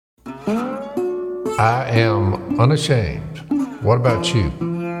I am unashamed. What about you?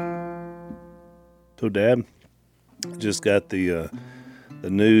 So, Dad, just got the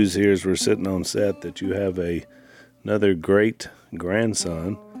news here as we're sitting on set that you have another great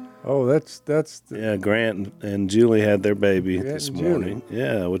grandson. Oh, that's Yeah, Grant and Julie had their baby Grant this and morning.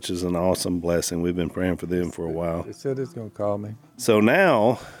 Yeah, which is an awesome blessing. We've been praying for them for a while. They said it's going to call me. So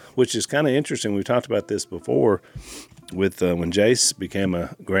now, which is kind of interesting, we've talked about this before with when Jase became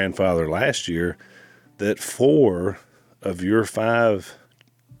a grandfather last year, that 4 of your 5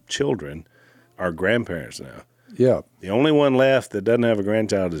 children are grandparents now. Yeah. The only one left that doesn't have a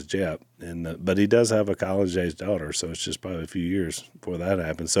grandchild is Jep, but he does have a college-age daughter, so it's just probably a few years before that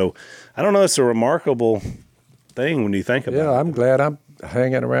happens. So I don't know, it's a remarkable thing when you think about it. Yeah, I'm glad I'm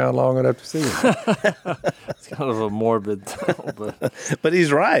hanging around long enough to see him. It's kind of a morbid thought, But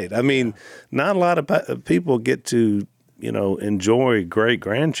he's right. I mean, not a lot of people get to, enjoy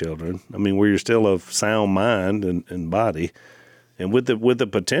great-grandchildren. I mean, where you're still of sound mind and body. And with the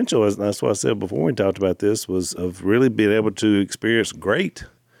potential, that's what I said before we talked about this, was of really being able to experience great.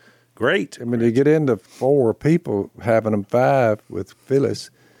 I mean, you get into 4 people having them 5 with Phyllis.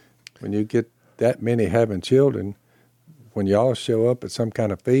 When you get that many having children, when y'all show up at some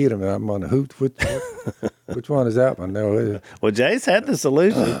kind of feed, and I'm on the hoot. Which one is that one? No, Well, Jase had the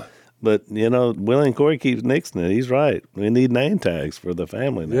solution, but Willie and Corey keeps nixing it. He's right. We need name tags for the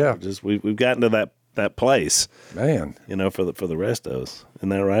family now. Yeah. We've gotten to that place, man. For the rest of us. Isn't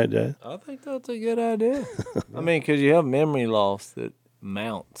that right, Jay? I think that's a good idea. I mean, because you have memory loss that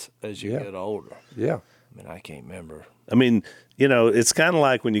mounts as you get older. Yeah. I mean, I can't remember. I mean, it's kind of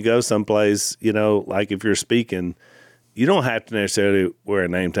like when you go someplace, like if you're speaking, you don't have to necessarily wear a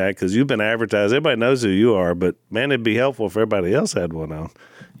name tag because you've been advertised. Everybody knows who you are, but man, it'd be helpful if everybody else had one on.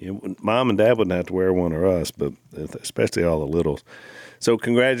 Mom and Dad wouldn't have to wear one or us, but especially all the littles. So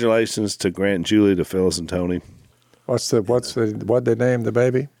congratulations to Grant and Julie, to Phyllis and Tony. What'd they name the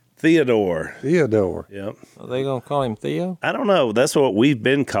baby? Theodore. Yep. Are they going to call him Theo? I don't know. That's what we've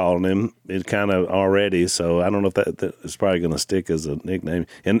been calling him. It kind of already. So I don't know if that is probably going to stick as a nickname.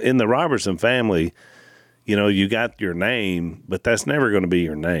 And in the Robertson family, you got your name, but that's never going to be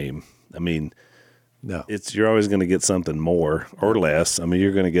your name. I mean, no, you're always going to get something more or less. I mean,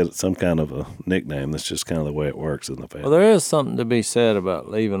 you're going to get some kind of a nickname. That's just kind of the way it works in the family. Well, there is something to be said about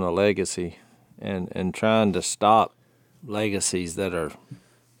leaving a legacy and trying to stop legacies that are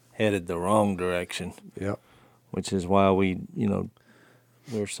headed the wrong direction. Yep. Which is why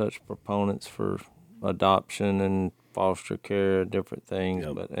we're such proponents for adoption and foster care, different things.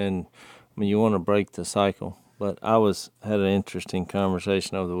 Yep. But you want to break the cycle. But I had an interesting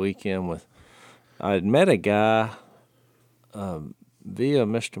conversation over the weekend I had met a guy via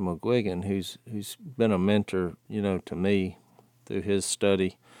Mr. McGuigan who's been a mentor, to me through his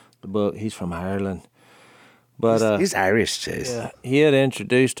study, the book. He's from Ireland. But he's Irish, Jase. Yeah, he had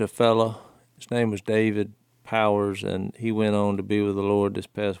introduced a fellow. His name was David Powers, and he went on to be with the Lord this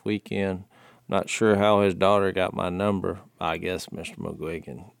past weekend. Not sure how his daughter got my number. I guess Mr.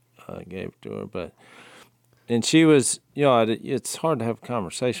 McGuigan gave it to her. And she was, it's hard to have a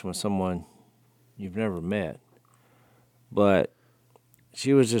conversation with someone you've never met. But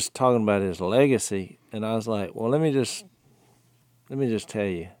she was just talking about his legacy, and I was like, well, let me just tell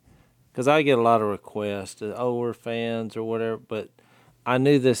you. Because I get a lot of requests, we're fans or whatever, but I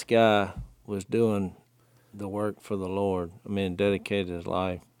knew this guy was doing the work for the Lord. I mean, dedicated his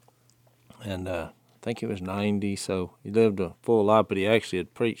life. And I think he was 90, so he lived a full life, but he actually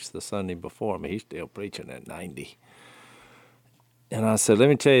had preached the Sunday before. I mean, he's still preaching at 90. And I said, let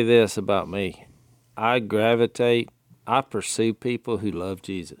me tell you this about me. I pursue people who love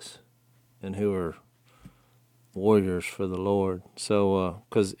Jesus and who are warriors for the Lord. So,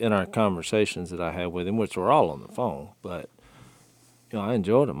 because in our conversations that I had with him, which were all on the phone, but I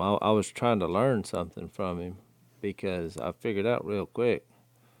enjoyed them. I was trying to learn something from him because I figured out real quick,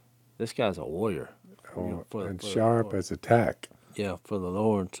 this guy's a warrior. And sharp as a tack. Yeah, for the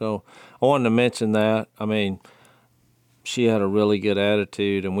Lord. So I wanted to mention that. I mean, she had a really good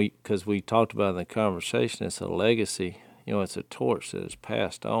attitude, and because we talked about in the conversation, it's a legacy. It's a torch that is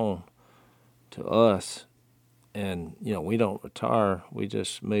passed on to us. And, we don't retire. We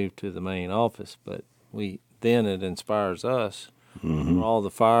just move to the main office. But then it inspires us for all the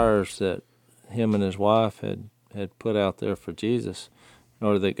fires that him and his wife had put out there for Jesus,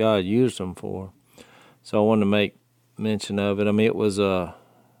 or that God used them for. So I wanted to make mention of it. I mean, it was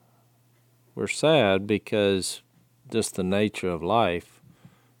we're sad because just the nature of life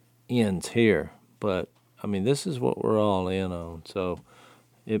ends here. But, I mean, this is what we're all in on. So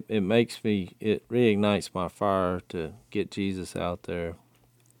it reignites my fire to get Jesus out there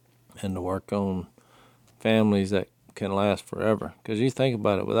and to work on families that can last forever. Because you think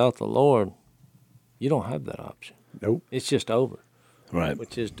about it, without the Lord, you don't have that option. Nope. It's just over. Right.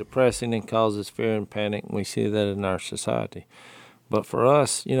 Which is depressing and causes fear and panic. And we see that in our society. But for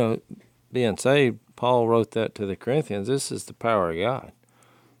us, being saved, Paul wrote that to the Corinthians. This is the power of God.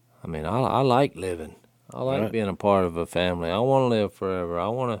 I mean, I like living. I like being a part of a family. I want to live forever. I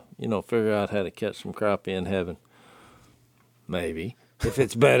want to, figure out how to catch some crappie in heaven. Maybe. If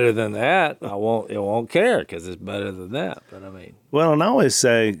it's better than that, it won't care because it's better than that. But I mean, well, and I always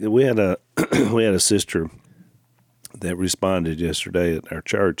say we had a we had a sister that responded yesterday at our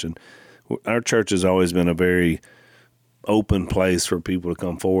church, and our church has always been a very open place for people to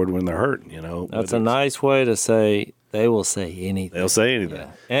come forward when they're hurting. That's a nice way to say they will say anything. They'll say anything,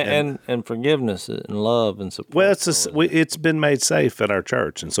 and forgiveness and love and support. Well, it's been made safe at our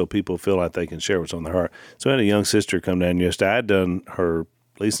church, and so people feel like they can share what's on their heart. So I had a young sister come down yesterday.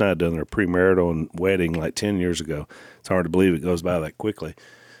 Lisa and I had done her premarital and wedding like 10 years ago. It's hard to believe it goes by that quickly.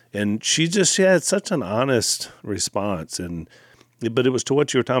 And she had such an honest response, but it was to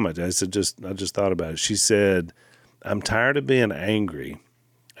what you were talking about. I just thought about it. She said, "I'm tired of being angry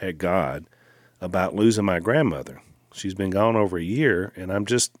at God about losing my grandmother. She's been gone over a year, and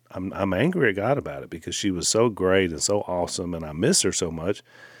I'm angry at God about it because she was so great and so awesome, and I miss her so much,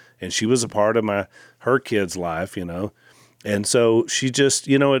 and she was a part of her kid's life, And so she just,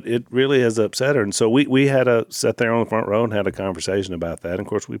 it really has upset her. And so we had sat there on the front row and had a conversation about that. And of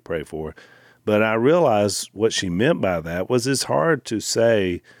course, we pray for her. But I realized what she meant by that was it's hard to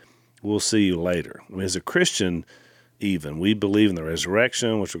say, we'll see you later. I mean, as a Christian, even, we believe in the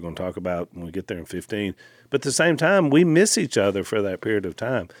resurrection, which we're going to talk about when we get there in 15. But at the same time, we miss each other for that period of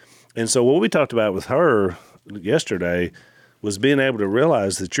time. And so what we talked about with her yesterday was being able to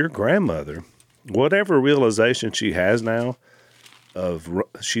realize that your grandmother, whatever realization she has now of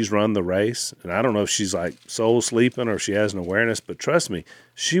she's run the race, and I don't know if she's like soul sleeping or she has an awareness, but trust me,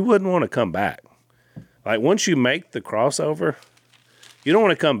 she wouldn't want to come back. Like once you make the crossover, you don't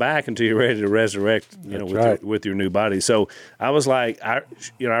want to come back until you're ready to resurrect, with your new body. So I was like, I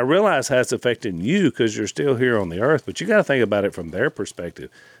realize how it's affecting you because you're still here on the earth, but you got to think about it from their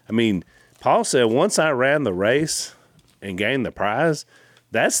perspective. I mean, Paul said, once I ran the race and gained the prize,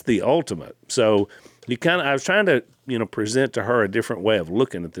 that's the ultimate. So I was trying to, present to her a different way of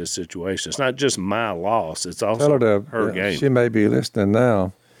looking at this situation. It's not just my loss; it's also her gain. She may be listening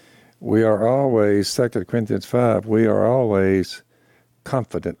now. We are always, 2 Corinthians 5, we are always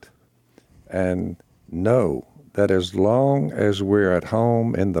confident and know that as long as we're at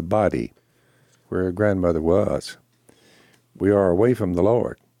home in the body where her grandmother was, we are away from the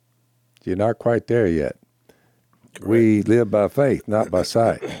Lord. You're not quite there yet. Correct. We live by faith, not by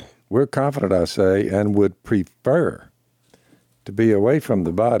sight. We're confident, I say, and would prefer to be away from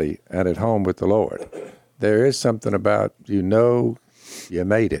the body and at home with the Lord. There is something about you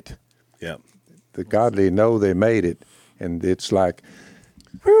made it. Yeah. The godly know they made it, and it's like,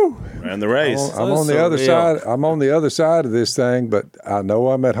 whew. Ran the race. I'm on the other side. I'm on the other side of this thing, but I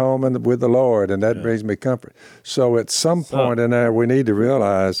know I'm at home with the Lord, and that brings me comfort. So at some point in there, we need to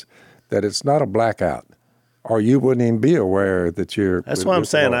realize that it's not a blackout, or you wouldn't even be aware that you're. That's what I'm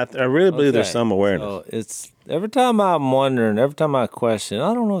saying. I really believe there's some awareness. So it's every time I'm wondering, every time I question,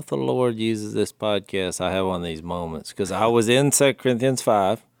 I don't know if the Lord uses this podcast. I have one of these moments because I was in 2 Corinthians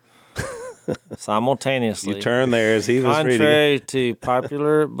 5. Simultaneously. You turn there as he was reading. Contrary to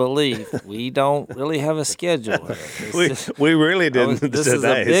popular belief, we don't really have a schedule here. We really didn't This today, is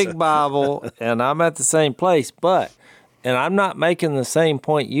a big Bible, and I'm at the same place, and I'm not making the same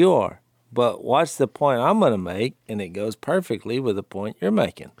point you are, but watch the point I'm going to make, and it goes perfectly with the point you're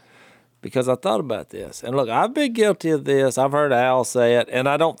making. Because I thought about this. And look, I've been guilty of this. I've heard Al say it, and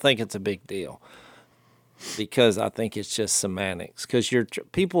I don't think it's a big deal. Because I think it's just semantics. Because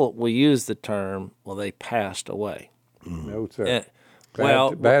people will use the term, well, they passed away. No, sir.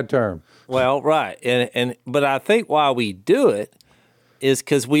 Bad term. Well, right. But I think why we do it is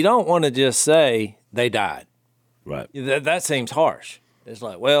because we don't want to just say they died. Right. That seems harsh. It's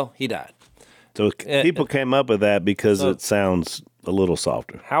like, well, he died. So people came up with that because it sounds a little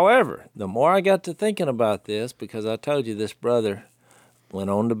softer. However, the more I got to thinking about this, because I told you this brother went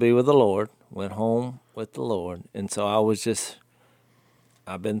on to be with the Lord, went home with the Lord. And so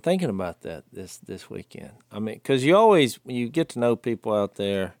I've been thinking about that this weekend. I mean, because when you get to know people out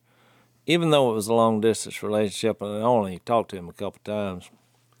there, even though it was a long-distance relationship, and I only talked to him a couple times,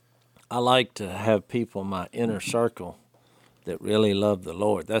 I like to have people in my inner circle that really love the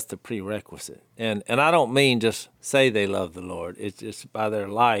Lord. That's the prerequisite. And I don't mean just say they love the Lord. It's just by their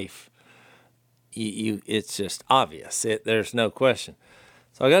life, it's just obvious. There's no question.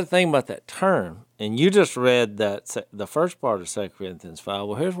 So I got to think about that term. And you just read the first part of 2 Corinthians 5.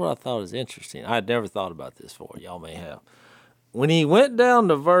 Well, here's what I thought is interesting. I had never thought about this before. Y'all may have. When he went down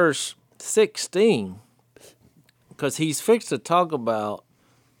to verse 16, because he's fixed to talk about,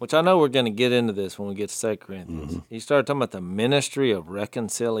 which I know we're going to get into this when we get to 2 Corinthians. He started talking about the ministry of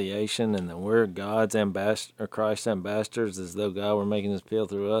reconciliation and that we're God's ambassador, or Christ's ambassadors, as though God were making his appeal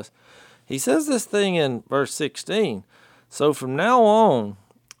through us. He says this thing in verse 16. So from now on,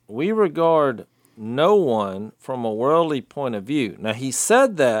 we regard no one from a worldly point of view. Now, he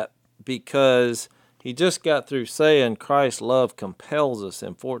said that because he just got through saying Christ's love compels us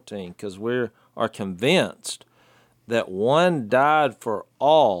in 14, because we are convinced that one died for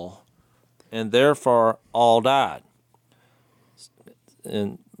all, and therefore all died.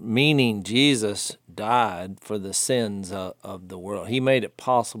 And meaning Jesus died for the sins of the world. He made it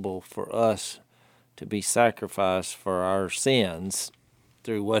possible for us to be sacrificed for our sins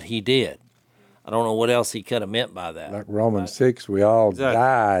through what he did. I don't know what else he could have meant by that. Like Romans 6, we all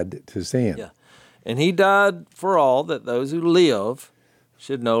died to sin. Yeah. And he died for all, that those who live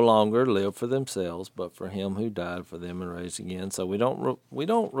should no longer live for themselves, but for him who died for them and raised again. So we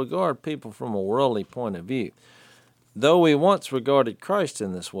don't regard people from a worldly point of view. Though we once regarded Christ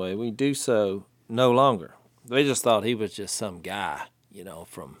in this way, we do so no longer. They just thought he was just some guy,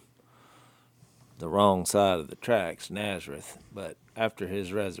 from the wrong side of the tracks, Nazareth. But after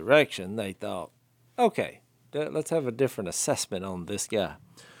his resurrection, they thought, okay, let's have a different assessment on this guy.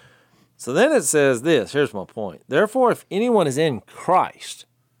 So then it says this, here's my point. Therefore, if anyone is in Christ,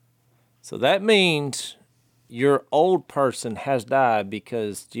 so that means your old person has died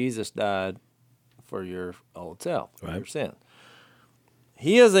because Jesus died for your old self, for your sin.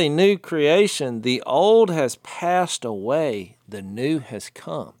 He is a new creation. The old has passed away. The new has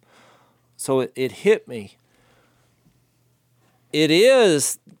come. So it hit me. It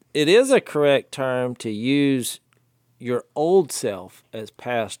is a correct term to use your old self as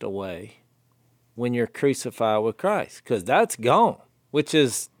passed away when you're crucified with Christ, because that's gone, which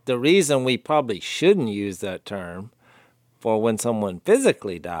is the reason we probably shouldn't use that term for when someone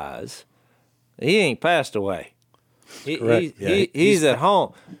physically dies. He ain't passed away. He's at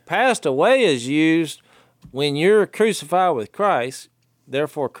home. Passed away is used when you're crucified with Christ.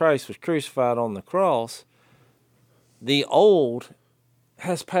 Therefore, Christ was crucified on the cross. The old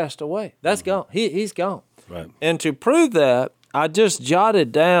has passed away. That's gone. He's gone. Right. And to prove that, I just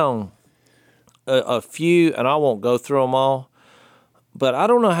jotted down a few, and I won't go through them all, but I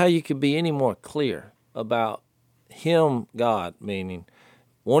don't know how you could be any more clear about him, God, meaning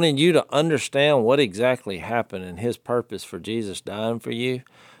wanting you to understand what exactly happened and his purpose for Jesus dying for you.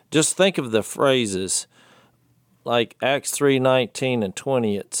 Just think of the phrases like Acts 3:19 and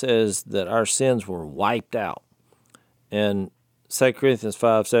 20. It says that our sins were wiped out. And 2 Corinthians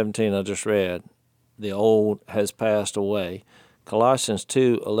 5:17 I just read, the old has passed away. Colossians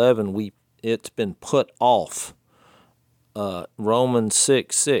 2:11, it's been put off. Romans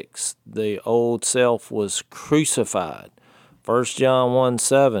 6:6, the old self was crucified. 1 John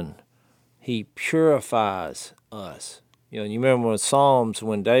 1:7, he purifies us. You remember with Psalms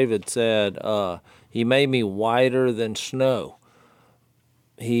when David said, he made me whiter than snow.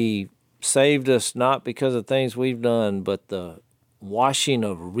 He saved us not because of things we've done, but the washing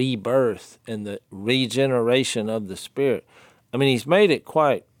of rebirth and the regeneration of the Spirit. I mean, he's made it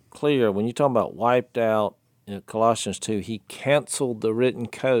quite clear when you talk about wiped out in Colossians 2, he canceled the written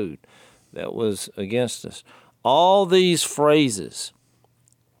code that was against us. All these phrases,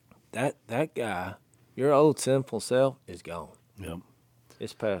 that guy, your old sinful self, is gone. Yep.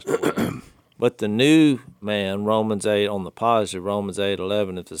 It's passed away. But the new man, Romans 8, on the positive, Romans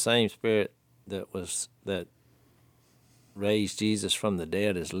 8:11, if the same Spirit that raised Jesus from the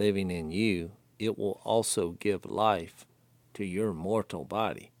dead is living in you, it will also give life to your mortal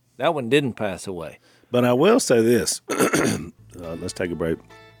body. That one didn't pass away. But I will say this. Let's take a break.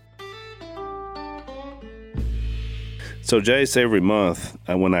 So, Jase, every month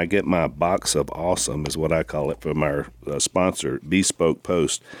when I get my box of awesome, is what I call it, from our sponsor, Bespoke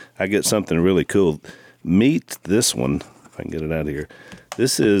Post, I get something really cool. Meet this one, if I can get it out of here.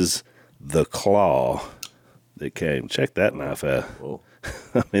 This is the claw that came. Check that knife out. Whoa.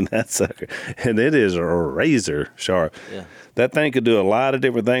 I mean, that sucker. And it is razor sharp. Yeah. That thing could do a lot of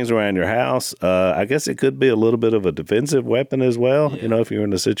different things around your house. I guess it could be a little bit of a defensive weapon as well, if you're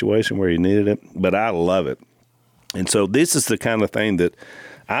in a situation where you needed it. But I love it. And so this is the kind of thing that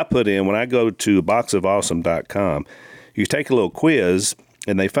I put in when I go to boxofawesome.com. You take a little quiz,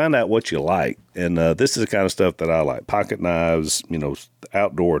 and they find out what you like. And this is the kind of stuff that I like. Pocket knives,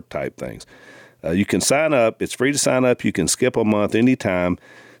 outdoor type things. You can sign up. It's free to sign up. You can skip a month anytime.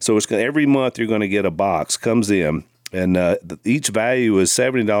 So every month you're going to get a box, comes in, and each value is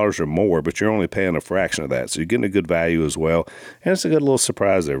 $70 or more, but you're only paying a fraction of that. So you're getting a good value as well. And it's a good little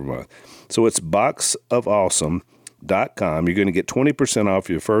surprise every month. So it's boxofawesome.com. You're going to get 20% off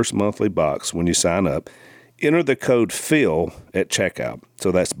your first monthly box when you sign up. Enter the code PHIL at checkout.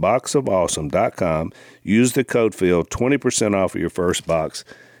 So that's boxofawesome.com. Use the code PHIL, 20% off of your first box,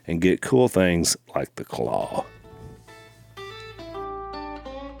 and get cool things like the claw.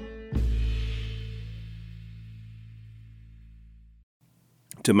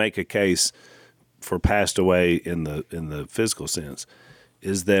 To make a case for passed away in the physical sense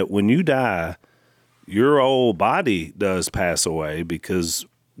is that when you die, your old body does pass away because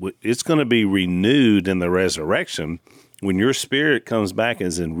it's going to be renewed in the resurrection when your spirit comes back and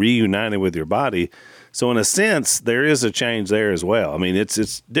is reunited with your body. So in a sense, there is a change there as well. I mean,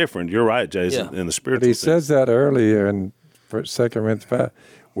 it's different. You're right, Jason, in the spiritual But he sense. says that earlier in 2 Corinthians 5.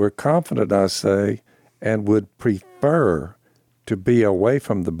 We're confident, I say, and would prefer to be away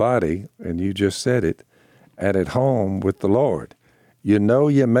from the body, and you just said it, and at home with the Lord. You know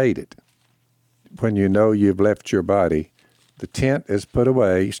you made it when you know you've left your body. The tent is put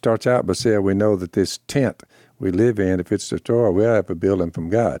away. He starts out by saying we know that this tent we live in, if it's destroyed, we'll have a building from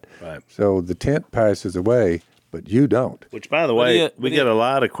God. Right. So the tent passes away, but you don't. Which, by the way, we get a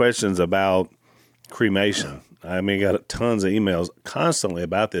lot of questions about cremation. I mean, I got tons of emails constantly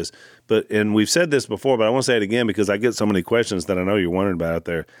about this. And we've said this before, but I want to say it again because I get so many questions that I know you're wondering about out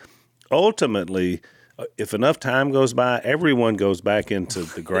there. Ultimately, if enough time goes by, everyone goes back into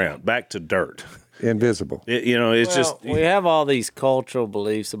the ground, back to dirt. Invisible. We have all these cultural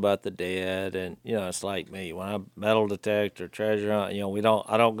beliefs about the dead, and it's like me when I metal detect or treasure hunt.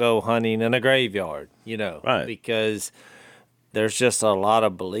 I don't go hunting in a graveyard. Right? Because there's just a lot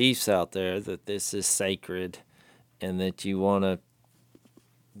of beliefs out there that this is sacred, and that you want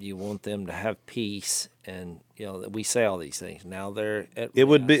them to have peace, and we say all these things. Now it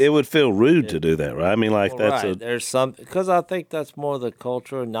would feel rude to do that, right? I mean, there's some, because I think that's more the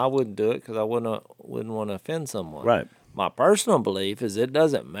culture, and I wouldn't do it because I wouldn't want to offend someone. Right. My personal belief is it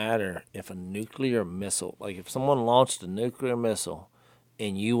doesn't matter if a nuclear missile, like if someone launched a nuclear missile,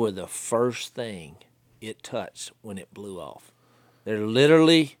 and you were the first thing it touched when it blew off.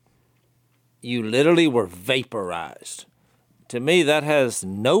 You literally were vaporized. To me, that has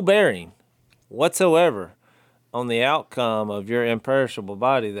no bearing whatsoever on the outcome of your imperishable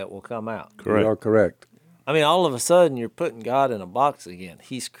body that will come out. Correct. You are correct. I mean, all of a sudden, you're putting God in a box again.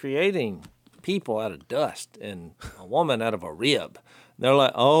 He's creating people out of dust and a woman out of a rib. They're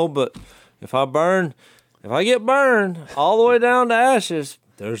like, oh, but if I get burned all the way down to ashes,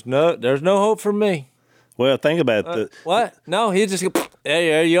 there's no hope for me. Well, think about what? No, he just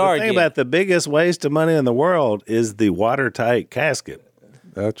there you are. Think about the biggest waste of money in the world is the watertight casket.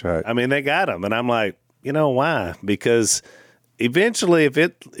 That's right. I mean, they got them, and I'm like, why? Because eventually, if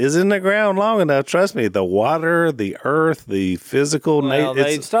it is in the ground long enough, trust me, the water, the earth, the physical nature.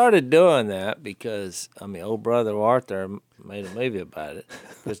 They started doing that because old brother Arthur made a movie about it.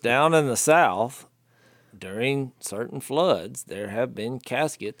 Because down in the South, during certain floods, there have been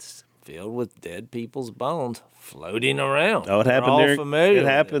caskets filled with dead people's bones floating around. Oh, it happened there. It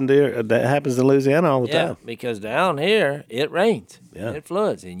happened there. That happens in Louisiana all the time. Because down here it rains. Yeah. It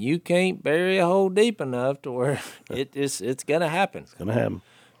floods, and you can't bury a hole deep enough to where it's gonna happen. It's gonna happen.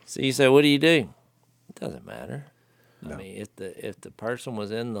 So you say, what do? It doesn't matter. No. I mean, if the person was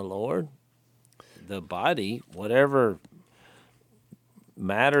in the Lord, the body, whatever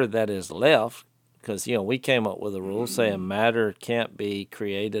matter that is left. Because, we came up with a rule saying matter can't be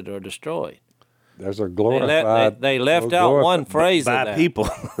created or destroyed. There's a glorified... They left out one phrase of that. People.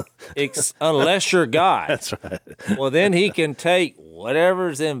 Unless you're God. That's right. Well, then he can take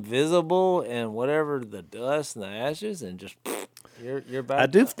whatever's invisible and whatever the dust and the ashes and just... You're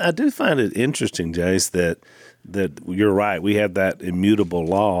back. I do find it interesting, Jase, that you're right. We have that immutable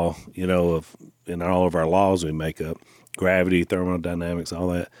law, in all of our laws we make up. Gravity, thermodynamics, all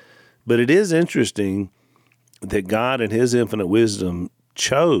that. But it is interesting that God in his infinite wisdom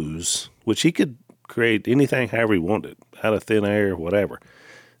chose, which he could create anything however he wanted, out of thin air, whatever.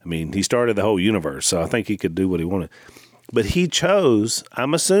 I mean, he started the whole universe, so I think he could do what he wanted. But he chose,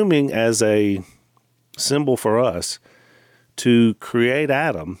 I'm assuming as a symbol for us, to create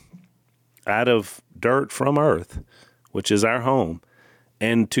Adam out of dirt from earth, which is our home,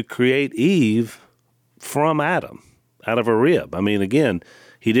 and to create Eve from Adam, out of a rib. I mean, again,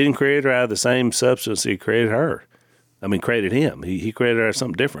 he didn't create her out of the same substance he created her. I mean, created him. He created us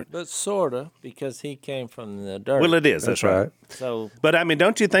something different. But sort of, because he came from the dirt. Well, it is. That's right. So, but I mean,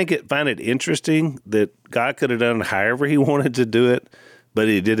 don't you find it interesting that God could have done it however he wanted to do it, but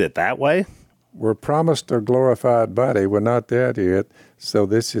he did it that way? We're promised a glorified body. We're not there yet. So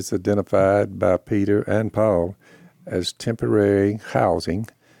this is identified by Peter and Paul as temporary housing.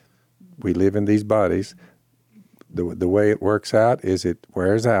 We live in these bodies. The way it works out is it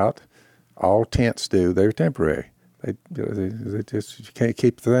wears out. All tents do. They're temporary. They just, you can't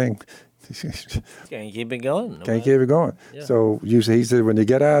keep the thing. Can't keep it going. Can't keep it going. Yeah. So he said, when you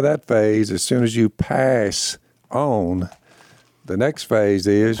get out of that phase, as soon as you pass on, the next phase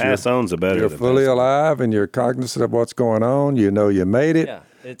is you're fully alive and you're cognizant of what's going on. You know you made it. Yeah,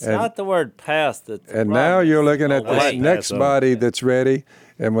 it's not the word pass that's the problem. Now you're looking at this next body that's ready.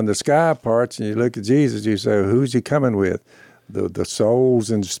 And when the sky parts and you look at Jesus, you say, who's he coming with? The souls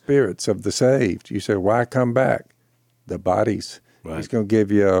and spirits of the saved. You say, why come back? The bodies. Right. He's going to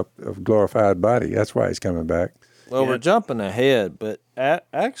give you a glorified body. That's why he's coming back. Well, we're jumping ahead, but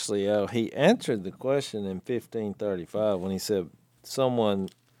actually, he answered the question in 1535 when he said, someone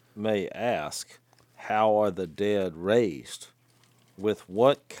may ask, how are the dead raised? With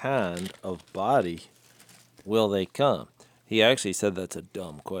what kind of body will they come? He actually said that's a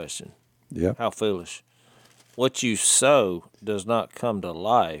dumb question. Yeah. How foolish. What you sow does not come to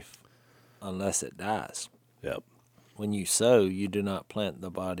life unless it dies. Yep. When you sow, you do not plant the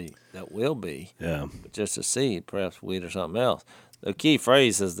body that will be, but just a seed, perhaps wheat or something else. The key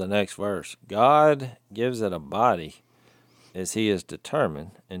phrase is the next verse. God gives it a body as he is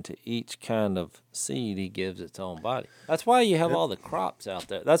determined, and to each kind of seed he gives its own body. That's why you have all the crops out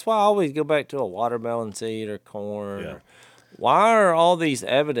there. That's why I always go back to a watermelon seed or corn. Yeah. Why are all these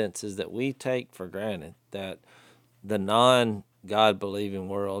evidences that we take for granted that the non-God-believing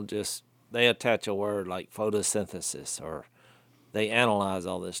world just, they attach a word like photosynthesis, or they analyze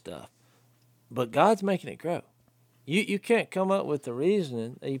all this stuff. But God's making it grow. You can't come up with the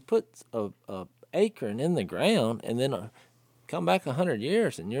reasoning. He puts a acorn in the ground and then come back 100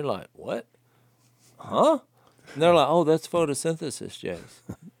 years and you're like, what? Huh? And they're like, oh, that's photosynthesis, Jase.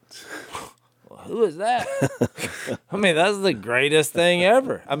 Well, who is that? I mean, that's the greatest thing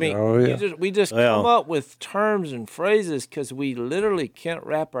ever. I mean, we just come up with terms and phrases because we literally can't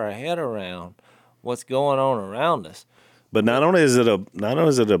wrap our head around what's going on around us. But not only is it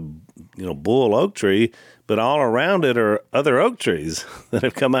a bull oak tree, but all around it are other oak trees that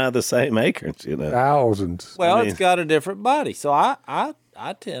have come out of the same acorns. Thousands. Well, it's got a different body. So I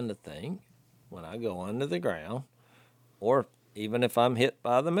tend to think when I go under the ground, or even if I'm hit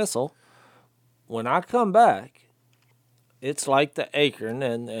by the missile, when I come back, it's like the acorn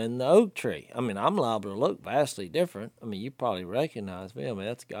and the oak tree. I mean, I'm liable to look vastly different. I mean, you probably recognize me. I mean,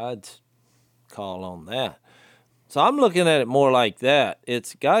 that's God's call on that. So I'm looking at it more like that.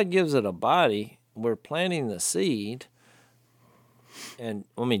 It's God gives it a body. We're planting the seed. And,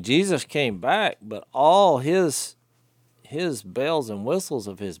 I mean, Jesus came back, but all his bells and whistles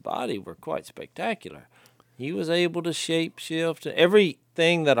of his body were quite spectacular. He was able to shape shift.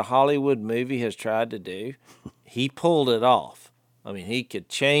 Everything that a Hollywood movie has tried to do, he pulled it off. I mean, he could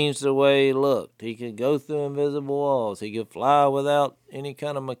change the way he looked. He could go through invisible walls. He could fly without any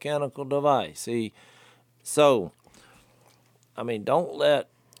kind of mechanical device. So, I mean, don't let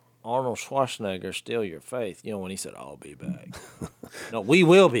Arnold Schwarzenegger steal your faith. You know, when he said, I'll be back. No, we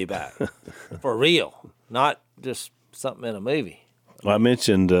will be back. For real. Not just something in a movie. Well, I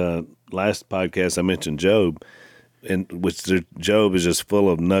mentioned last podcast, I mentioned Job, Job is just full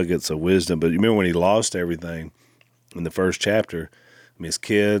of nuggets of wisdom. But you remember when he lost everything in the first chapter? I mean, his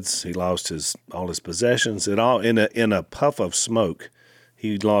kids, he lost all his possessions, and all in a puff of smoke.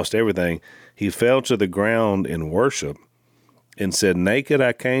 He lost everything. He fell to the ground in worship and said, naked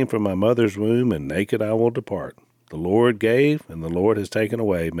I came from my mother's womb, and naked I will depart. The Lord gave, and the Lord has taken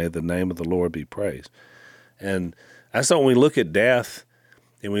away. May the name of the Lord be praised. And I thought when we look at death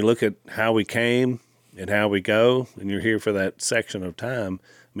and we look at how we came and how we go, and you're here for that section of time,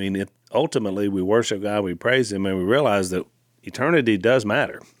 I mean, ultimately we worship God, we praise him, and we realize that eternity does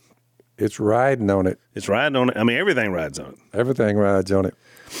matter. It's riding on it. It's riding on it. I mean, everything rides on it. Everything rides on it.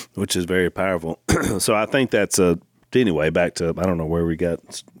 Which is very powerful. So I think that's anyway, back to, I don't know where we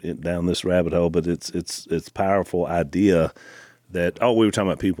got down this rabbit hole, but it's powerful idea that, we were talking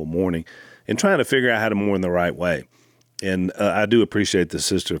about people mourning and trying to figure out how to mourn the right way. And I do appreciate the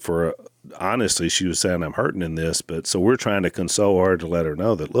sister for, honestly, she was saying, I'm hurting in this, but so we're trying to console her to let her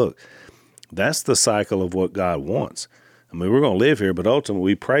know that, look, that's the cycle of what God wants. I mean, we're going to live here, but ultimately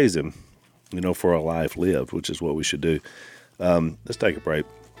we praise him, for a life lived, which is what we should do. Let's take a break.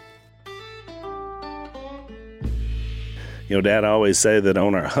 Dad always say that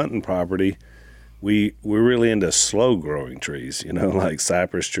on our hunting property, we're really into slow growing trees, like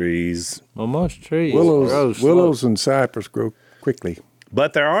cypress trees. Well, most trees Willows and cypress grow quickly.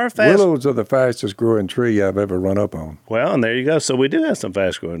 But there are fast. Willows are the fastest growing tree I've ever run up on. Well, and there you go. So we do have some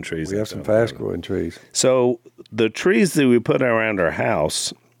fast growing trees. We have some fast growing trees. So the trees that we put around our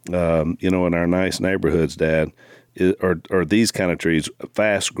house, in our nice neighborhoods, Dad, are these kind of trees,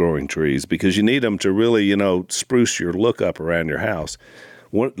 fast growing trees, because you need them to really, spruce your look up around your house.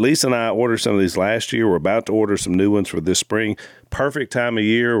 Lisa and I ordered some of these last year. We're about to order some new ones for this spring. Perfect time of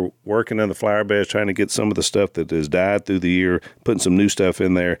year, working in the flower beds, trying to get some of the stuff that has died through the year, putting some new stuff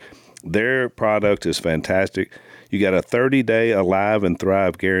in there. Their product is fantastic. You got a 30-day Alive and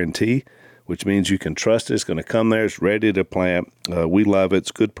Thrive guarantee, which means you can trust it. It's going to come there. It's ready to plant. We love it. It's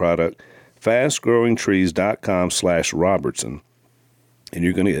a good product. FastGrowingTrees.com/Robertson, and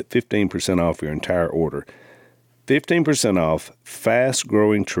you're going to get 15% off your entire order. 15% off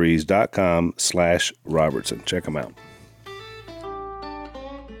FastGrowingTrees.com/Robertson. Check them out.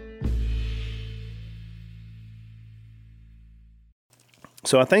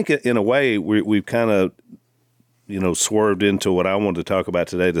 So I think in a way we've kind of, swerved into what I wanted to talk about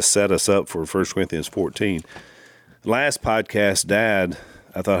today to set us up for 1 Corinthians 14. Last podcast, Dad,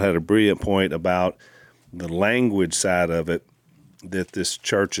 I thought had a brilliant point about the language side of it that this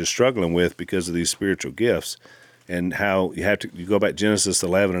church is struggling with because of these spiritual gifts, and how you go back Genesis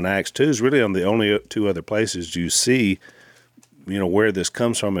 11 and Acts 2 is really on the only two other places you see, where this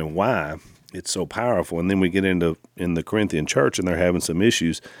comes from and why it's so powerful. And then we get in the Corinthian church and they're having some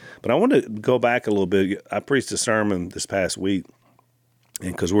issues. But I want to go back a little bit. I preached a sermon this past week,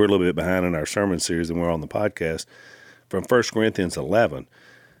 and because we're a little bit behind in our sermon series and we're on the podcast, from 1 Corinthians 11,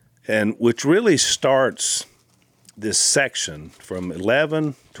 and which really starts this section from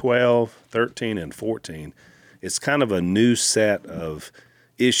 11, 12, 13, and 14. It's kind of a new set of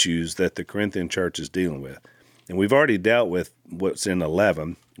issues that the Corinthian church is dealing with. And we've already dealt with what's in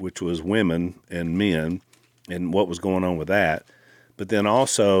 11, which was women and men and what was going on with that. But then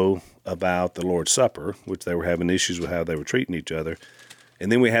also about the Lord's Supper, which they were having issues with how they were treating each other.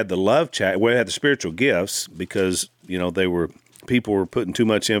 And then we had the love chat. We had the spiritual gifts because, people were putting too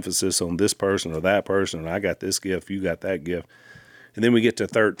much emphasis on this person or that person, and I got this gift, you got that gift. And then we get to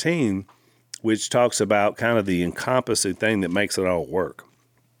 13, which talks about kind of the encompassing thing that makes it all work,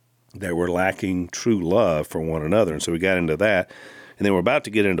 that we're lacking true love for one another. And so we got into that. And then we're about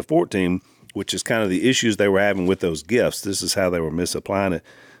to get into 14, which is kind of the issues they were having with those gifts. This is how they were misapplying it.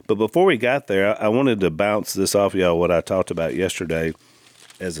 But before we got there, I wanted to bounce this off y'all, what I talked about yesterday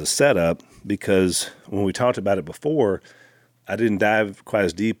as a setup, because when we talked about it before, I didn't dive quite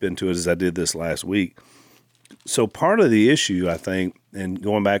as deep into it as I did this last week. So part of the issue, I think, and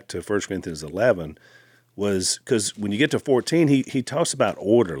going back to 1 Corinthians 11, was because when you get to 14, he talks about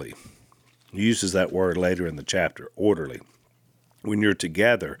orderly. He uses that word later in the chapter, orderly. When you're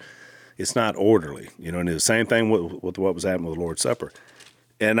together, it's not orderly. And the same thing with what was happening with the Lord's Supper.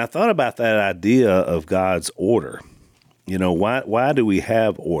 And I thought about that idea of God's order. Why do we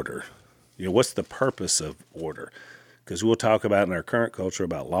have order? What's the purpose of order? Because we'll talk about in our current culture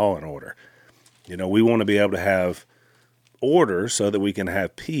about law and order. We want to be able to have order so that we can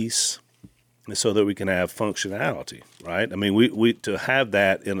have peace and so that we can have functionality, right? I mean, we to have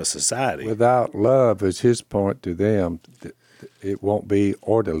that in a society. Without love, is his point to them, it won't be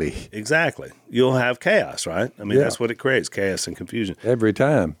orderly. Exactly. You'll have chaos, right? I mean, That's what it creates, chaos and confusion. Every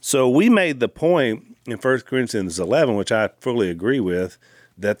time. So we made the point in 1 Corinthians 11, which I fully agree with,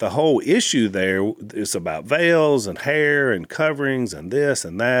 that the whole issue there is about veils and hair and coverings and this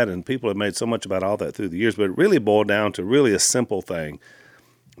and that, and people have made so much about all that through the years, but it really boiled down to really a simple thing.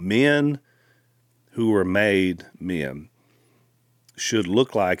 Men who were made men should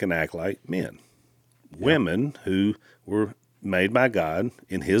look like and act like men. Yeah. Women who were made by God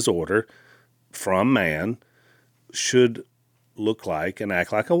in his order from man should look like and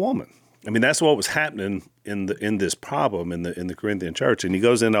act like a woman. I mean, that's what was happening in this problem in the Corinthian church, and he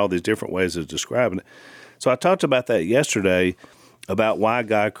goes into all these different ways of describing it. So I talked about that yesterday, about why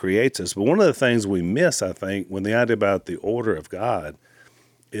God creates us. But one of the things we miss, I think, when the idea about the order of God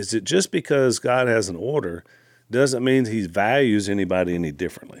is that just because God has an order doesn't mean he values anybody any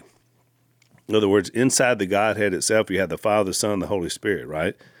differently. In other words, inside the Godhead itself, you have the Father, the Son, the Holy Spirit,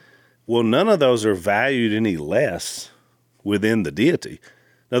 right? Well, none of those are valued any less within the deity.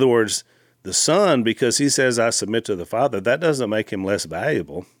 In other words, the Son, because he says, I submit to the Father, that doesn't make him less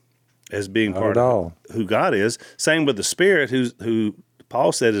valuable as being part of who God is. Same with the Spirit, who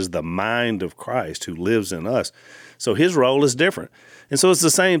Paul said is the mind of Christ, who lives in us. So his role is different. And so it's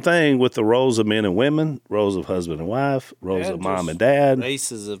the same thing with the roles of men and women, roles of husband and wife, roles of mom and dad.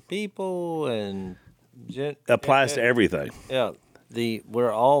 Races of people and applies to everything. Yeah,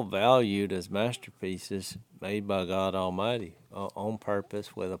 we're all valued as masterpieces made by God Almighty on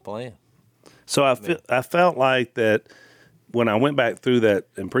purpose with a plan. So I felt like that when I went back through that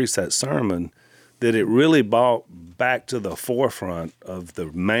and preached that sermon, that it really brought back to the forefront of the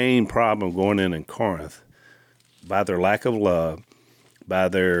main problem going in Corinth by their lack of love, by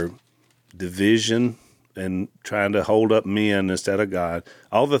their division and trying to hold up men instead of God,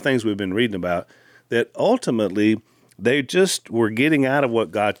 all the things we've been reading about, that ultimately they just were getting out of what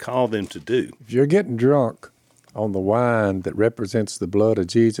God called them to do. If you're getting drunk on the wine that represents the blood of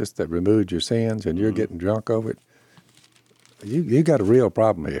Jesus that removed your sins and you're getting drunk over it, you got a real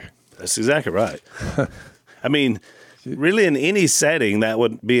problem here. That's exactly right. I mean, really in any setting that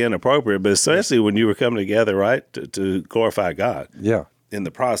would be inappropriate, but especially when you were coming together, right, to glorify God. Yeah. In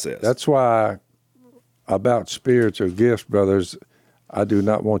the process. That's why about spiritual gifts, brothers, I do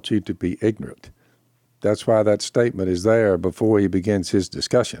not want you to be ignorant. That's why that statement is there before he begins his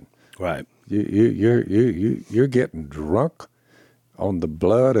discussion. Right. You're getting drunk on the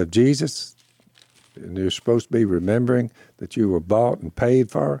blood of Jesus, and you're supposed to be remembering that you were bought and paid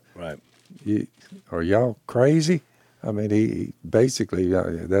for. Right. Are y'all crazy? I mean, he basically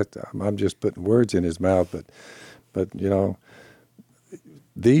I'm just putting words in his mouth, but you know,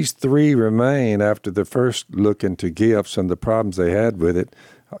 these three remain after the first look into gifts and the problems they had with it.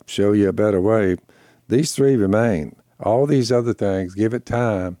 I'll show you a better way. These three remain. All these other things, give it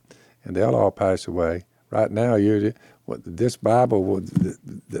time, and they'll all pass away. Right now, this Bible,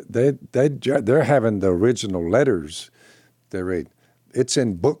 they're having the original letters they read. It's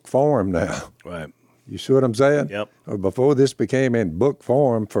in book form now. Right. You see what I'm saying? Yep. Before this became in book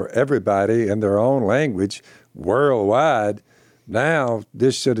form for everybody in their own language worldwide, now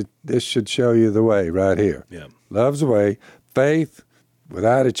this should show you the way right here. Yeah. Love's the way. Faith,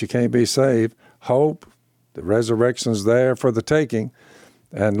 without it you can't be saved. Hope, the resurrection's there for the taking,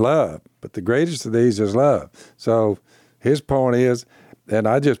 and love. But the greatest of these is love. So his point is, and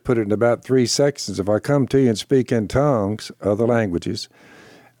I just put it in about 3 sections, if I come to you and speak in tongues, other languages,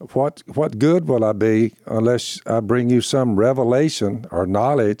 what good will I be unless I bring you some revelation or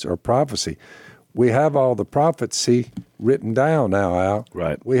knowledge or prophecy? We have all the prophecy written down now, Al.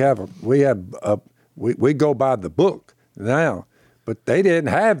 Right. We go by the book now, but they didn't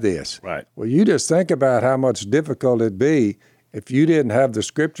have this. Right. Well, you just think about how much difficult it'd be if you didn't have the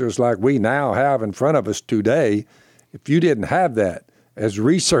scriptures like we now have in front of us today. If you didn't have that as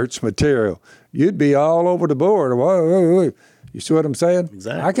research material, you'd be all over the board. Whoa. You see what I'm saying?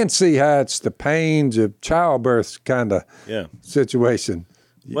 Exactly. I can see how it's the pains of childbirth kind of situation.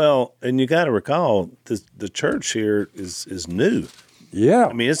 Well, and you got to recall the church here is new. Yeah.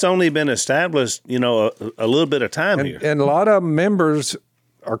 I mean, it's only been established, a little bit of time here. And a lot of members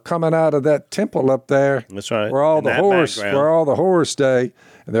are coming out of that temple up there. That's right. Where all the whores stay,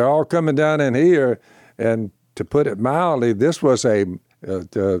 and they're all coming down in here. And to put it mildly, this was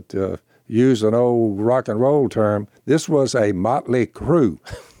to use an old rock and roll term, this was a motley crew.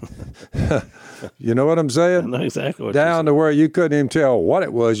 You know what I'm saying? I know exactly what down to where you couldn't even tell what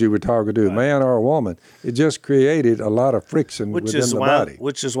it was you were talking to, a man or a woman. It just created a lot of friction within the body.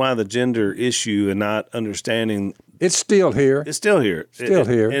 Which is why the gender issue and not understanding. It's still here. It's still here.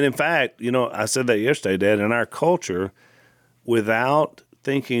 Here. And in fact, I said that yesterday, Dad, in our culture, without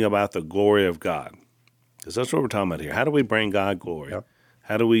thinking about the glory of God, because that's what we're talking about here. How do we bring God glory? Yep.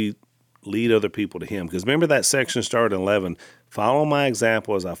 How do we lead other people to Him? Because remember that section started in 11. Follow my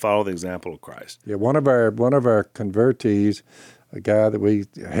example as I follow the example of Christ. Yeah, one of our convertees, a guy that we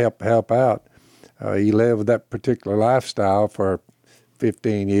help out, he lived that particular lifestyle for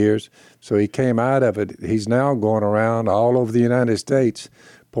 15 years. So he came out of it. He's now going around all over the United States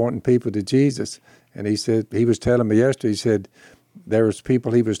pointing people to Jesus. And he said, he was telling me yesterday, he said there was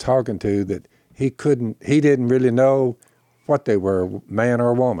people he was talking to that he didn't really know what they were, man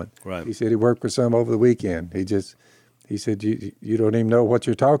or woman. Right. He said he worked with some over the weekend. He said, you don't even know what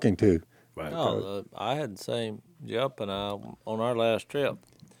you're talking to. Right. No, I had the same, Jup and I, on our last trip.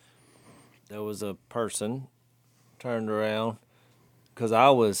 There was a person turned around, because I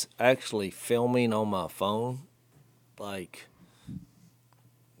was actually filming on my phone, because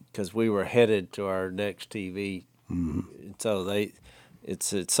we were headed to our next TV. Mm-hmm. So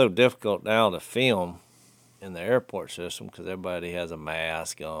it's so difficult now to film in the airport system because everybody has a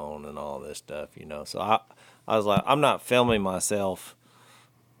mask on and all this stuff, So I was like, I'm not filming myself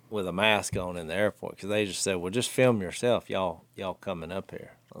with a mask on in the airport because they just said, well, just film yourself, y'all coming up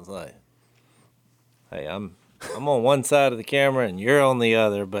here. I was like, hey, I'm I'm on one side of the camera and you're on the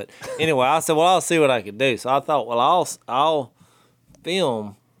other. But anyway, I said, well, I'll see what I could do. So I thought, well, I'll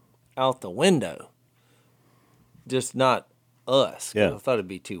film out the window, just not us. 'Cause Yeah. I thought it'd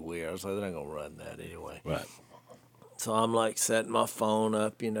be too weird. I was like, they're not gonna run that anyway. Right. So I'm like setting my phone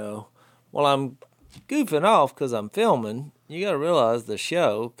up, Well, I'm goofing off because I'm filming. You got to realize the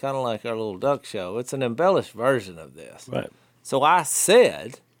show, kind of like our little duck show, it's an embellished version of this. Right. So I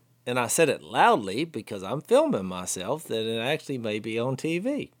said, and I said it loudly because I'm filming myself, that it actually may be on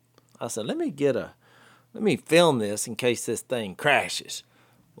TV. I said, let me film this in case this thing crashes.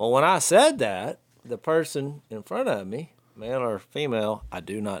 Well, when I said that, the person in front of me, male or female, I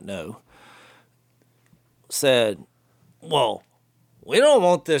do not know, said, well, we don't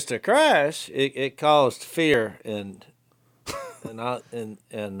want this to crash. It caused fear, and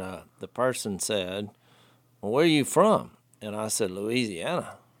the person said, well, where are you from? And I said,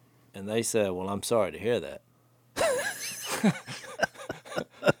 Louisiana. And they said, well, I'm sorry to hear that.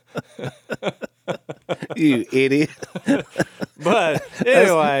 You idiot. But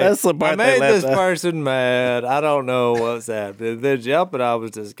anyway, that's the part I made they left this out. person mad. I don't know what's happening. Then Jeff and I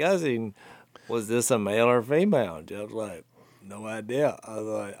was discussing, was this a male or female? And Jeff's like, no idea. I was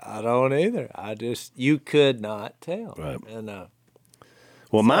like, I don't either. You could not tell. Right. And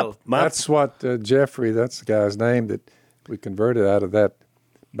Well, my That's what Jeffrey, that's the guy's name that we converted out of that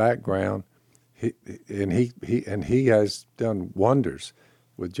background. He has done wonders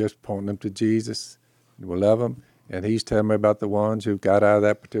with just pointing them to Jesus. And we love them. And he's telling me about the ones who got out of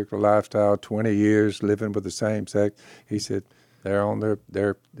that particular lifestyle, 20 years living with the same sex. He said they're on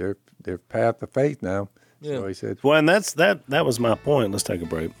their path of faith now. Yeah. So he said, well, and that was my point. Let's take a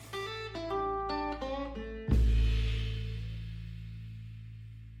break.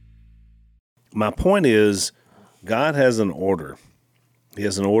 My point is, God has an order. He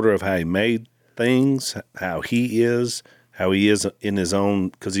has an order of how he made things, how he is in his own,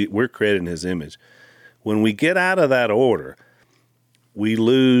 because we're created in his image. When we get out of that order, we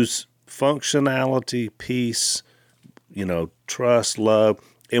lose functionality, peace, trust, love,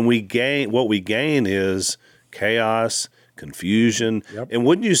 and what we gain is chaos, confusion. Yep. And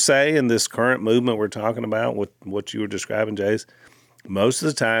wouldn't you say in this current movement we're talking about with what you were describing, Jase, most of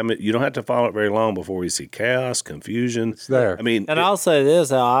the time you don't have to follow it very long before we see chaos, confusion. it's there. I mean, I'll say this,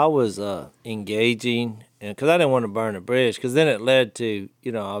 how I was engaging, and because I didn't want to burn a bridge, because then it led to,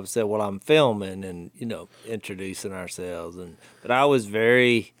 I would say, well, I'm filming and, introducing ourselves. But I was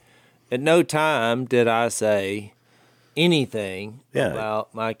at no time did I say anything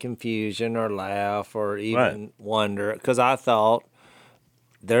about my confusion or laugh or even wonder, because I thought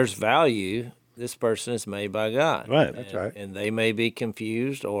there's value. This person is made by God. Right. That's right. And they may be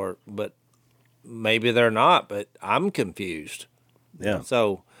confused, but maybe they're not, but I'm confused. yeah.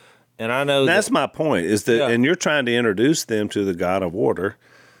 So, and I know That's my point, is that, and you're trying to introduce them to the God of order,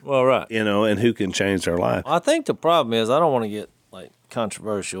 well, right. and who can change their life. I think the problem is, I don't want to get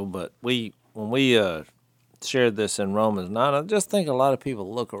controversial, but when we shared this in Romans 9, I just think a lot of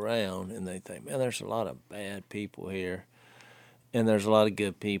people look around and they think, man, there's a lot of bad people here, and there's a lot of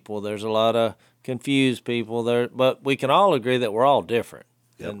good people. There's a lot of confused people there, but we can all agree that we're all different.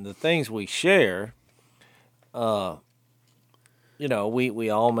 Yep. And the things we share, we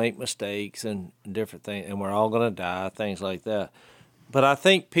all make mistakes and different things, and we're all going to die, things like that. But I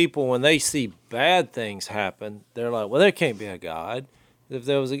think people, when they see bad things happen, they're like, well, there can't be a God. If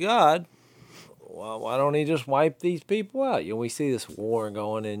there was a God, well, why don't he just wipe these people out? We see this war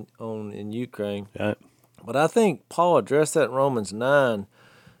going on in Ukraine. Right. But I think Paul addressed that in Romans 9,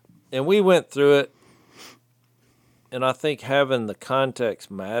 and we went through it, and I think having the context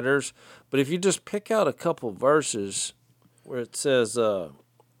matters. But if you just pick out a couple verses where it says,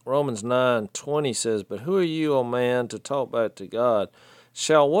 Romans 9:20 says, but who are you, O man, to talk back to God?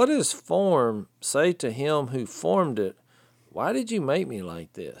 Shall what is formed say to him who formed it, why did you make me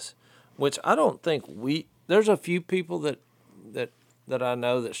like this? Which I don't think there's a few people that I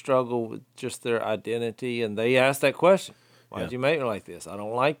know that struggle with just their identity, and they ask that question. Why did you make me like this? I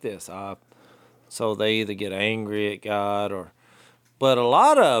don't like this. So they either get angry at God but a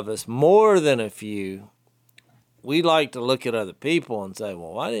lot of us, more than a few, we like to look at other people and say,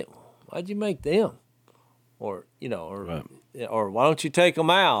 well, why'd you make them? Or why don't you take them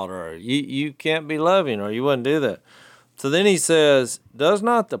out? Or you can't be loving, or you wouldn't do that. So then he says, does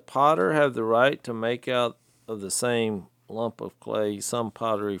not the potter have the right to make out of the same lump of clay some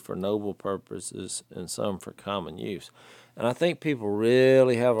pottery for noble purposes and some for common use? And I think people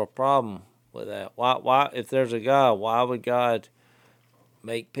really have a problem with that. Why if there's a God, why would God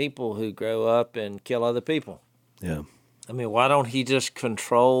make people who grow up and kill other people? Yeah. I mean, why don't he just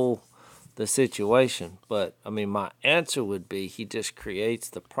control the situation. But I mean, my answer would be he just creates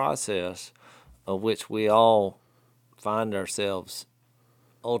the process of which we all find ourselves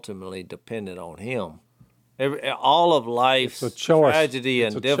ultimately dependent on him. All of life's It's a choice. tragedy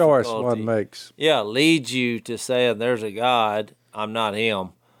and it's a difficulty, choice one makes. leads you to saying, "There's a God. I'm not him,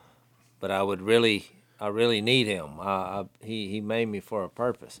 but I really need him. He made me for a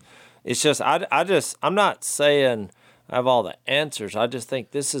purpose." It's just I'm not saying I have all the answers. I just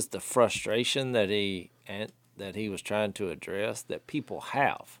think this is the frustration that he was trying to address that people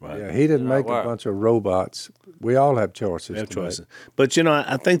have. Right. Yeah, he didn't make a bunch of robots. We all have choices. We have choices. But,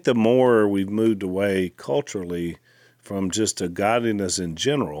 I think the more we've moved away culturally from just a godliness in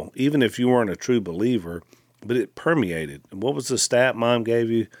general, even if you weren't a true believer, but it permeated. What was the stat Mom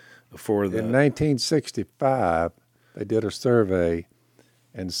gave you for the... In 1965, they did a survey,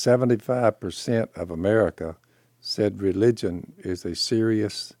 and 75% of America said religion is a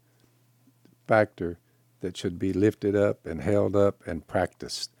serious factor that should be lifted up and held up and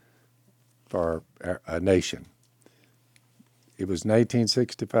practiced for a nation. It was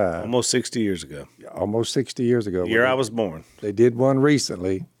 1965. Almost 60 years ago. Almost 60 years ago. The year I was born. They did one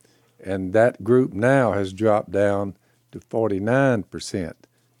recently, and that group now has dropped down to 49%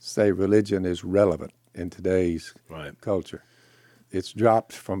 say religion is relevant in today's culture. It's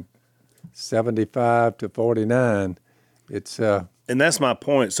dropped from 75 to 49. It's and that's my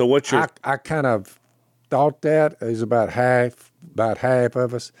point. So what you're... I kind of thought that is about half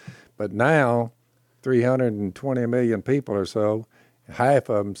of us, but now 320 million people or so, half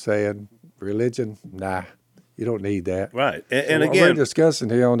of them saying religion, nah, you don't need that. Right. And so what again, we're discussing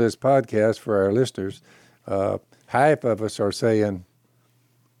here on this podcast for our listeners, half of us are saying,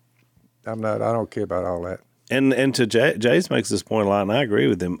 I don't care about all that. And to Jase makes this point a lot, and I agree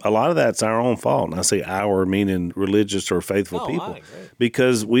with him. A lot of that's our own fault, and I say our meaning religious or faithful people,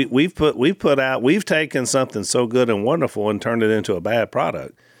 because we've taken something so good and wonderful and turned it into a bad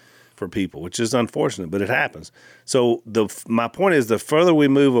product for people, which is unfortunate, but it happens. So my point is, the further we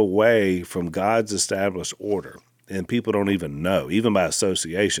move away from God's established order, and people don't even know, even by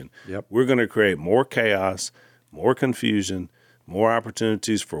association, we're going to create more chaos, more confusion, more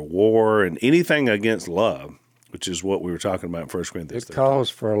opportunities for war, and anything against love, which is what we were talking about in 1 Corinthians 13. It calls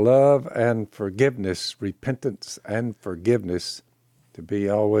for love and forgiveness, repentance and forgiveness to be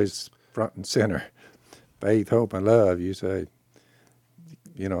always front and center. Faith, hope, and love, you say,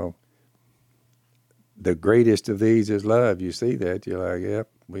 the greatest of these is love. You see that, you're like, yep,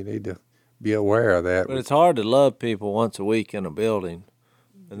 we need to be aware of that. But it's hard to love people once a week in a building.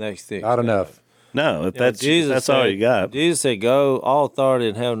 The next thing. Not enough. No, if that's all you got. Jesus said, "Go, all authority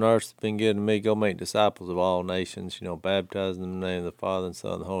in heaven and earth has been given to me. Go make disciples of all nations, baptizing them in the name of the Father and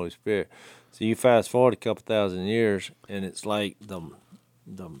Son and the Holy Spirit." So you fast forward a couple thousand years, and it's like the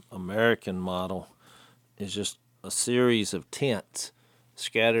American model is just a series of tents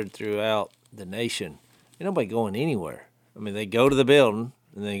scattered throughout the nation. Ain't nobody going anywhere. I mean, they go to the building,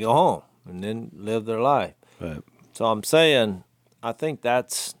 and they go home, and then live their life. Right. So I'm saying, I think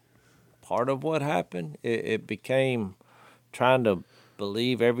that's part of what happened. It became trying to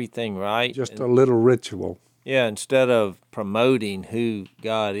believe everything right. Just a little ritual. Yeah, instead of promoting who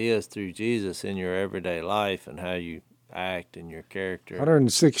God is through Jesus in your everyday life and how you act and your character.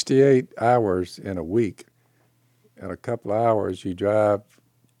 168 hours in a week. In a couple of hours, you drive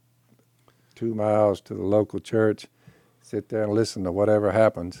 2 miles to the local church, sit there and listen to whatever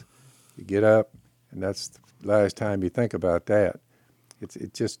happens. You get up, and that's the last time you think about that.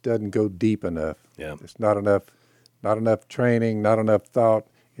 It just doesn't go deep enough. Yeah. It's not enough training, not enough thought.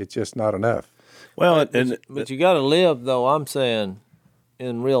 It's just not enough. Well, but you got to live, though, I'm saying,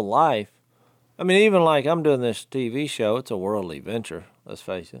 in real life. I mean, even like I'm doing this TV show, it's a worldly venture, let's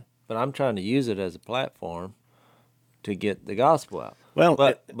face it. But I'm trying to use it as a platform to get the gospel out. Well,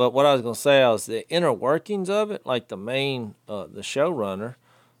 but what I was going to say was the inner workings of it, like the showrunner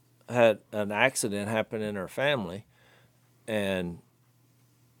had an accident happen in her family, and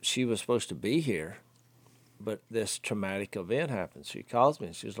she was supposed to be here, but this traumatic event happened. She calls me,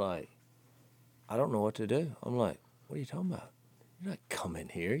 and she's like, "I don't know what to do." I'm like, "What are you talking about? You're not coming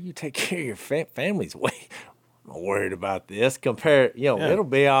here. You take care of your family's way. I'm not worried about this. It'll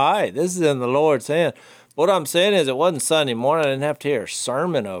be all right. This is in the Lord's hand." What I'm saying is, it wasn't Sunday morning. I didn't have to hear a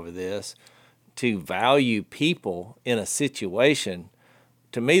sermon over this to value people in a situation.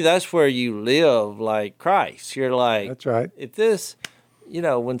 To me, that's where you live like Christ. You're like, that's right. If this...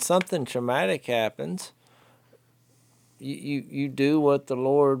 when something traumatic happens, you do what the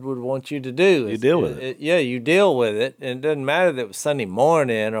Lord would want you to do. You deal with it. You deal with it. And it doesn't matter that it was Sunday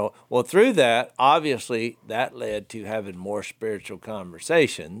morning through that, obviously, that led to having more spiritual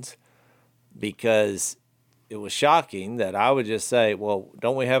conversations because it was shocking that I would just say, well,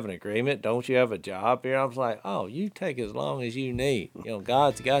 don't we have an agreement? Don't you have a job here? I was like, oh, you take as long as you need.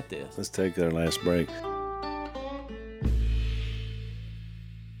 God's got this. Let's take our last break.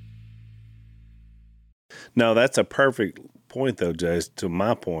 No, that's a perfect point, though, Jase. To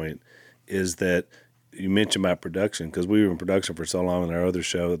my point is that you mentioned about production, because we were in production for so long in our other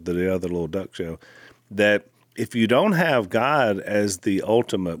show, the other little duck show, that if you don't have God as the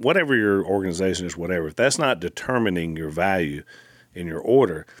ultimate, whatever your organization is, whatever, if that's not determining your value in your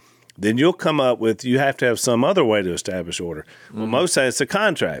order, then you'll come up with, you have to have some other way to establish order. Well, most say it's a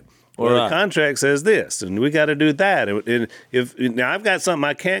contract. Well, the contract says this, and we got to do that. And if now I've got something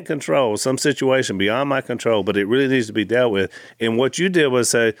I can't control, some situation beyond my control, but it really needs to be dealt with. And what you did was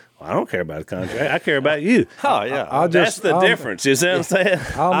say, well, I don't care about the contract. I care about you. Oh, yeah. That's the difference. You see what I'm saying?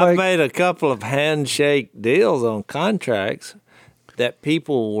 I've made a couple of handshake deals on contracts that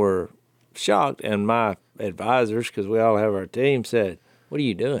people were shocked, and my advisors, because we all have our team, said, what are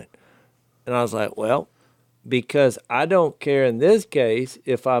you doing? And I was like, well, because I don't care in this case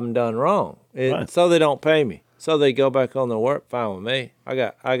if I'm done wrong. Right. So they don't pay me. So they go back on their work, fine with me. I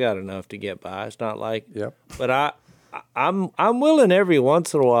got enough to get by. It's not like, Yep. But I'm willing every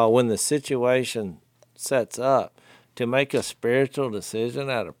once in a while when the situation sets up to make a spiritual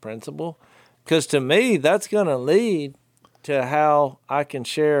decision out of principle, because to me that's going to lead to how I can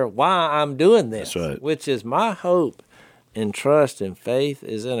share why I'm doing this. That's right. Which is my hope and trust and faith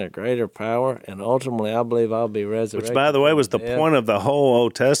is in a greater power, and ultimately I believe I'll be resurrected. Which, by the way, was the dead. point of the whole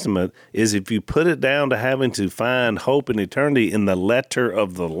Old Testament, is if you put it down to having to find hope in eternity in the letter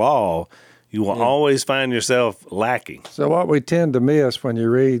of the law, you will always find yourself lacking. So what we tend to miss when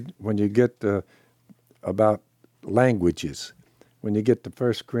you get about languages, when you get to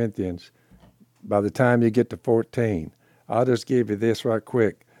 1 Corinthians, by the time you get to 14, I'll just give you this right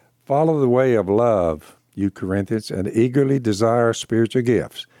quick. Follow the way of love, you Corinthians, and eagerly desire spiritual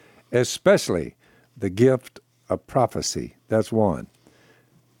gifts, especially the gift of prophecy. That's one.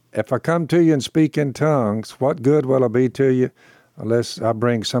 If I come to you and speak in tongues, what good will it be to you unless I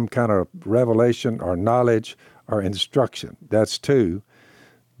bring some kind of revelation or knowledge or instruction? That's two.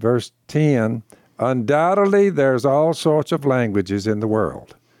 Verse 10, undoubtedly there's all sorts of languages in the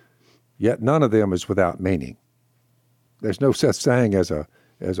world, yet none of them is without meaning. There's no such thing as a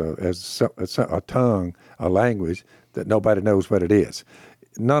tongue, a language that nobody knows what it is.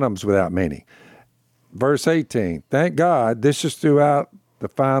 None of them's without meaning. Verse 18, thank God, this is throughout the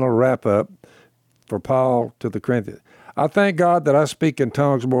final wrap-up for Paul to the Corinthians. I thank God that I speak in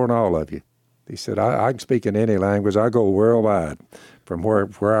tongues more than all of you. He said, I can speak in any language. I go worldwide from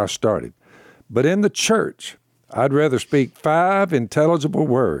where I started. But in the church, I'd rather speak 5 intelligible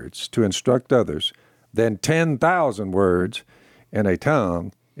words to instruct others than 10,000 words in a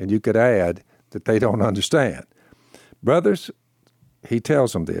tongue, and you could add that they don't understand. Brothers, he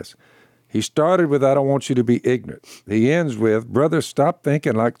tells them this. He started with, I don't want you to be ignorant. He ends with, brothers, stop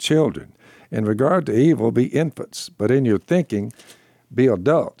thinking like children. In regard to evil, be infants, but in your thinking, be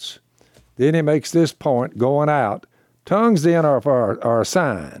adults. Then he makes this point going out. Tongues then are a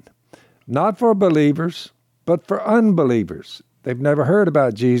sign, not for believers, but for unbelievers. They've never heard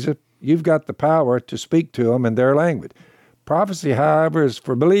about Jesus. You've got the power to speak to them in their language. Prophecy, however, is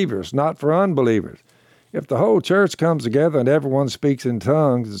for believers, not for unbelievers. If the whole church comes together and everyone speaks in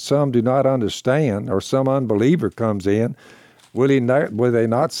tongues that some do not understand, or some unbeliever comes in, will they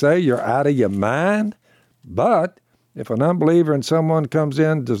not say you're out of your mind? But if an unbeliever and someone comes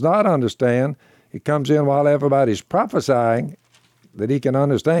in does not understand, he comes in while everybody's prophesying that he can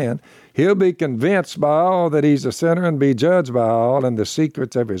understand, he'll be convinced by all that he's a sinner and be judged by all, and the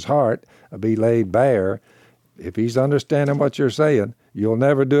secrets of his heart will be laid bare. If he's understanding what you're saying, you'll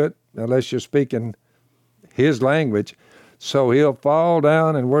never do it unless you're speaking his language. So he'll fall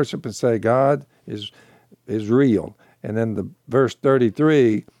down and worship and say, God is real. And then the verse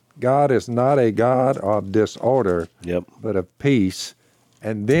 33, God is not a God of disorder, but of peace.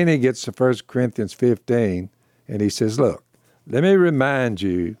 And then he gets to 1 Corinthians 15, and he says, look, let me remind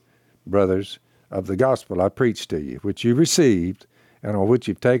you, brothers, of the gospel I preached to you, which you received and on which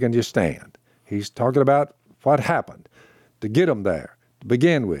you've taken your stand. He's talking about what happened to get them there, to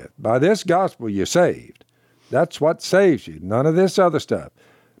begin with. By this gospel you're saved. That's what saves you, none of this other stuff.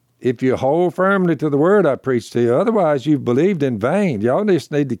 If you hold firmly to the word I preached to you, otherwise you've believed in vain. Y'all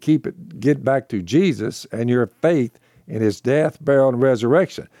just need to get back to Jesus and your faith in his death, burial, and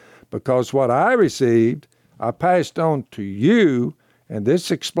resurrection. Because what I received, I passed on to you, and this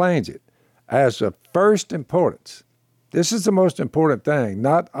explains it, as of first importance. This is the most important thing.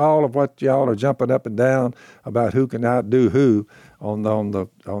 Not all of what y'all are jumping up and down about who can outdo who on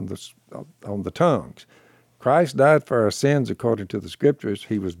the tongues. Christ died for our sins according to the Scriptures.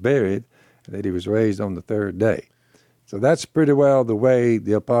 He was buried, and that he was raised on the third day. So that's pretty well the way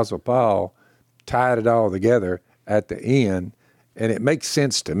the Apostle Paul tied it all together at the end, and it makes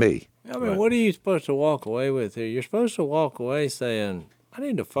sense to me. I mean, what are you supposed to walk away with here? You're supposed to walk away saying, I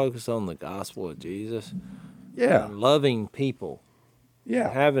need to focus on the gospel of Jesus. Yeah. And loving people. Yeah.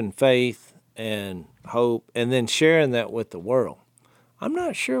 Having faith and hope, and then sharing that with the world. I'm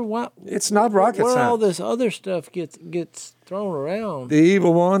not sure what it's not rocket where science. all this other stuff gets thrown around. The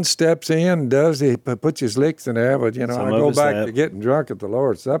evil one steps in, he puts his licks in there, but I go back to getting drunk at the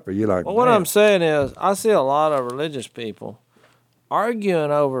Lord's Supper. You're like, well, what I'm saying is, I see a lot of religious people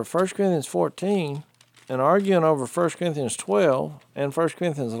arguing over 1 Corinthians 14 and arguing over 1 Corinthians 12 and 1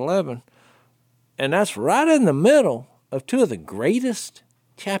 Corinthians 11, and that's right in the middle of two of the greatest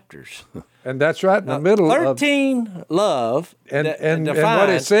chapters. And that's right in the middle 13, love. And what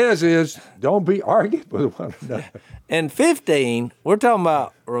it says is, don't be arguing with one another. And 15, we're talking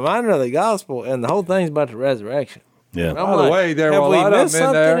about reminder of the gospel, and the whole thing's about the resurrection. Yeah. By the way, there were a lot of them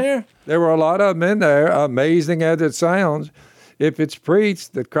in there. There were a lot of them in there, amazing as it sounds. If it's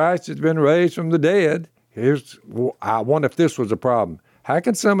preached that Christ has been raised from the dead, I wonder if this was a problem. How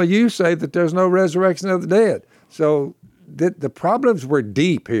can some of you say that there's no resurrection of the dead? So the problems were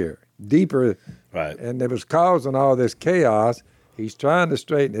deep here, deeper. Right. And it was causing all this chaos. He's trying to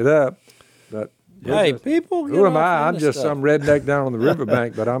straighten it up. But hey, people, who am I? I'm just some redneck down on the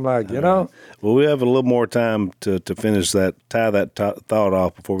riverbank, but I'm like, Well, we have a little more time to finish that, tie that thought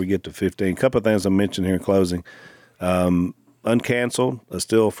off before we get to 15. A couple of things I mentioned here in closing. Uncanceled,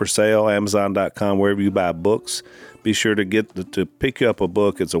 still for sale, Amazon.com, wherever you buy books. Be sure to pick up a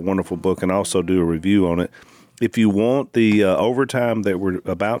book. It's a wonderful book, and also do a review on it. If you want the overtime that we're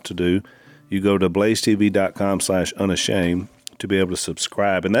about to do, you go to blazetv.com/unashamed to be able to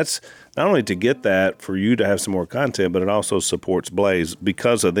subscribe. And that's not only to get that for you to have some more content, but it also supports Blaze.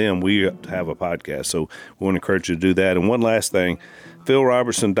 Because of them, we have a podcast. So we want to encourage you to do that. And one last thing,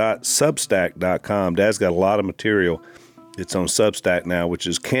 philrobertson.substack.com. Dad's got a lot of material. It's on Substack now, which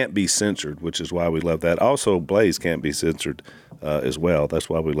can't be censored, which is why we love that. Also, Blaze can't be censored as well. That's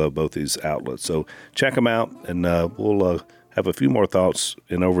why we love both these outlets. So check them out, and we'll have a few more thoughts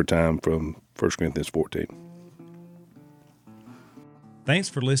in overtime from 1 Corinthians 14. Thanks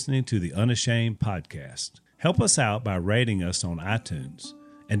for listening to the Unashamed podcast. Help us out by rating us on iTunes.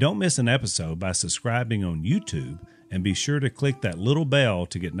 And don't miss an episode by subscribing on YouTube, and be sure to click that little bell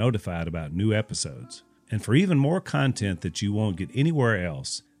to get notified about new episodes. And for even more content that you won't get anywhere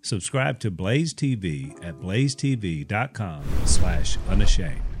else, subscribe to Blaze TV at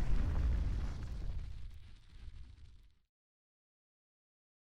blazetv.com/unashamed.